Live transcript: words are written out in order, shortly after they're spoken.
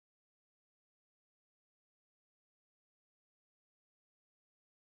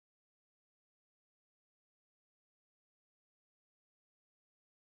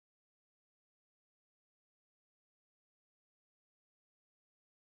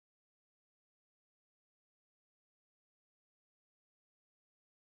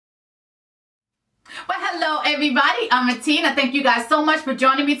Well, hello everybody, I'm Ateya, and thank you guys so much for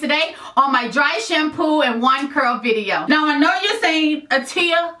joining me today on my dry shampoo and one curl video. Now I know you're saying,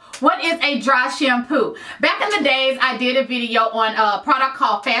 Ateya, what is a dry shampoo? Back in the days, I did a video on a product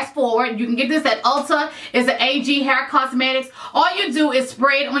called Fast Forward. You can get this at Ulta. It's an AG hair cosmetics. All you do is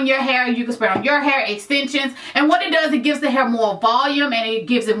spray it on your hair. You can spray it on your hair, extensions, and what it does, it gives the hair more volume and it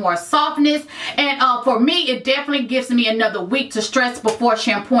gives it more softness. And for me, it definitely gives me another week to stretch before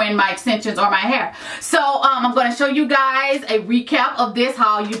shampooing my extensions or my hair. So I'm going to show you guys a recap of this,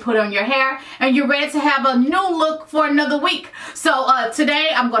 how you put it on your hair, and you're ready to have a new look for another week. So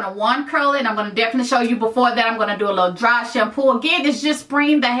today I'm going to one curl it, and I'm going to definitely show you before that I'm going to do a little dry shampoo. Again, it's just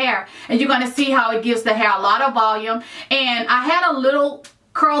spraying the hair, and you're going to see how it gives the hair a lot of volume. And I had a little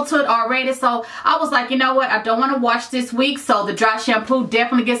curl to it already, so I was like, you know what, I don't want to wash this week, so the dry shampoo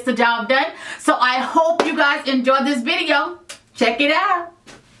definitely gets the job done. So I hope you guys enjoyed this video. Check it out.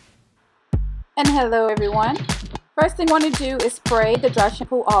 And hello everyone. First thing I want to do is spray the dry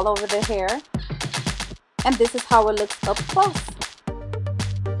shampoo all over the hair, and this is how it looks up close.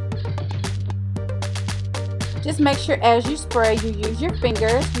 Just make sure as you spray you use your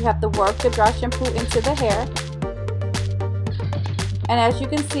fingers. You have to work the dry shampoo into the hair, and as you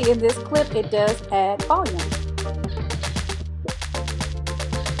can see in this clip, it does add volume.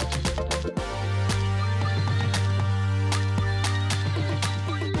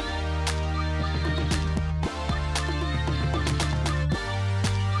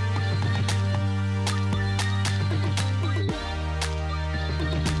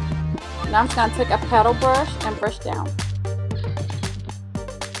 Now I'm just going to take a paddle brush and brush down.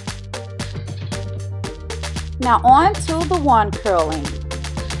 Now on to the wand curling.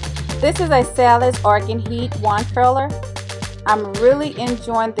 This is a Sally's Argan Heat wand curler. I'm really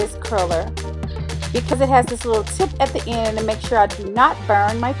enjoying this curler because it has this little tip at the end to make sure I do not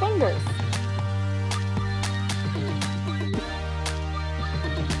burn my fingers.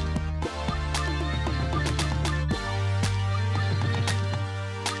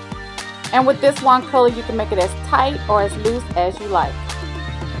 And with this wand curler, you can make it as tight or as loose as you like.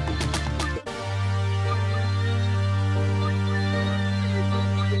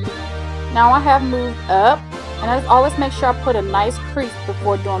 Now I have moved up, and I always make sure I put a nice crease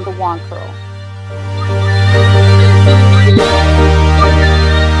before doing the wand curl.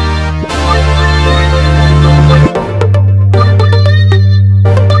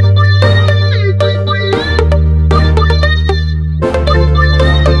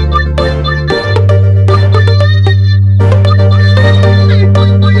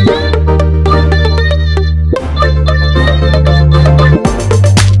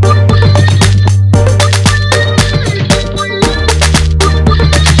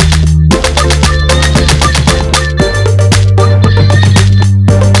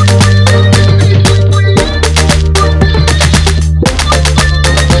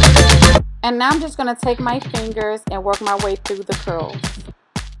 And now I'm just going to take my fingers and work my way through the curls.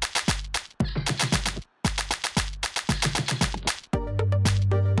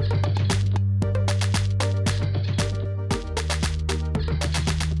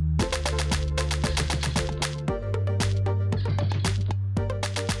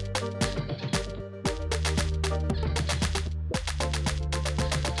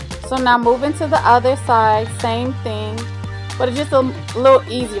 So now moving to the other side, same thing. But it's just a little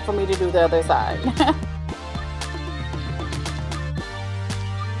easier for me to do the other side.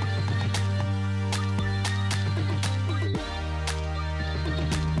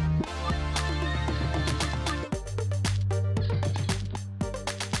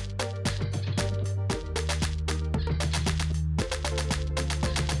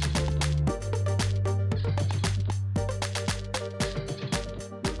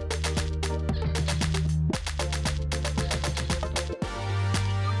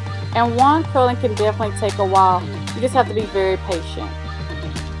 And wand curling can definitely take a while. You just have to be very patient.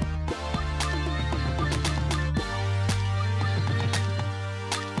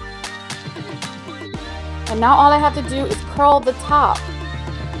 And now all I have to do is curl the top.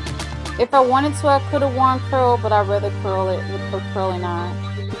 If I wanted to, I could have wand curl, but I'd rather curl it with the curling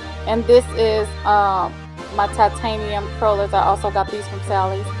iron. And this is my titanium curlers. I also got these from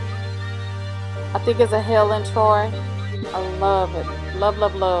Sally's. I think it's a Helen Troy. I love it. Love,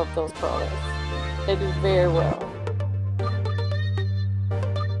 love, love those curlers. They do very well.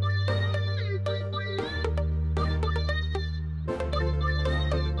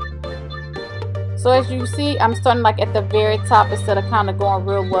 So as you see, I'm starting like at the very top instead of kind of going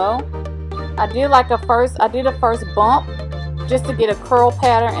real low. I did a first bump just to get a curl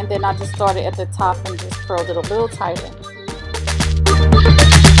pattern, and then I just started at the top and just curled it a little tighter.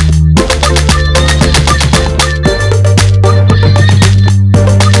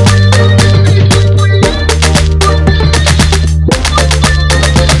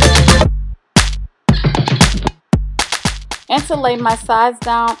 And to lay my sides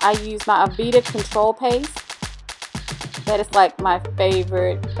down, I use my Aveda control paste. That is like my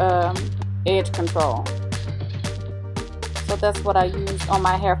favorite edge control. So that's what I use on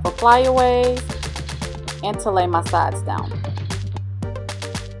my hair for flyaways and to lay my sides down.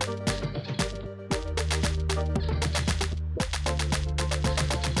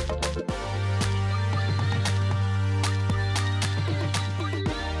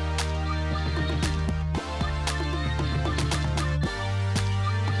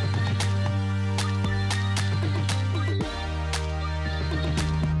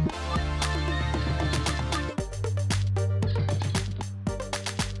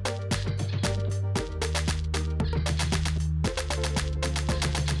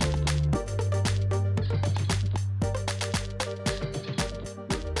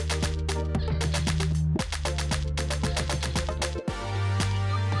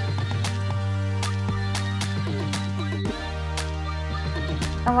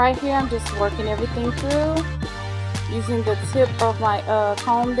 And right here, I'm just working everything through using the tip of my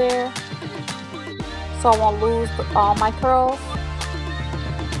comb there, so I won't lose all my curls.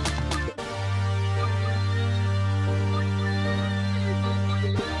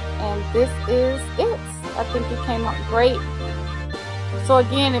 And this is it. I think it came out great. So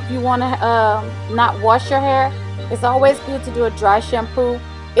again, if you want to not wash your hair, it's always good to do a dry shampoo.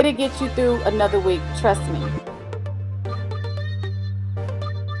 It'll get you through another week, trust me.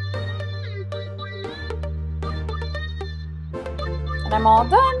 And I'm all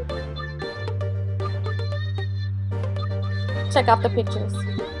done. Check out the pictures.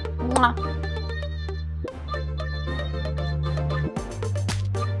 Mwah.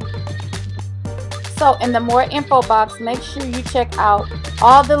 So in the more info box, make sure you check out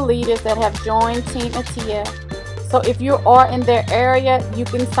all the leaders that have joined Team Ateya. So if you are in their area, you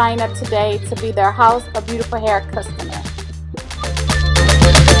can sign up today to be their House of Beautiful Hair customer.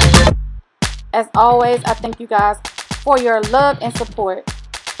 As always, I thank you guys for your love and support.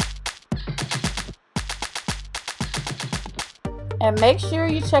 And make sure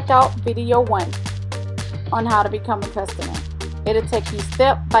you check out video 1 on how to become a customer. It'll take you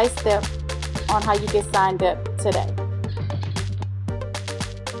step by step on how you get signed up today.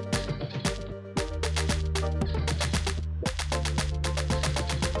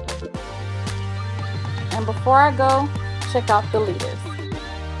 And before I go, check out the leaders.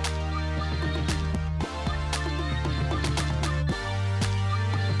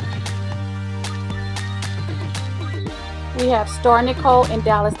 We have TeamStarrNicole in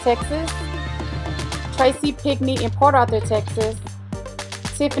Dallas, Texas, Tracy Pickney in Port Arthur, Texas,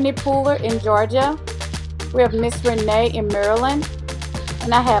 Tiffany Pooler in Georgia, we have Miss Renee in Maryland,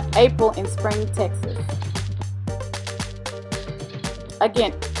 and I have April in Spring, Texas.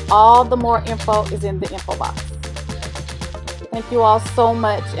 Again, all the more info is in the info box. Thank you all so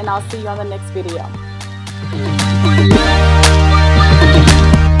much, and I'll see you on the next video.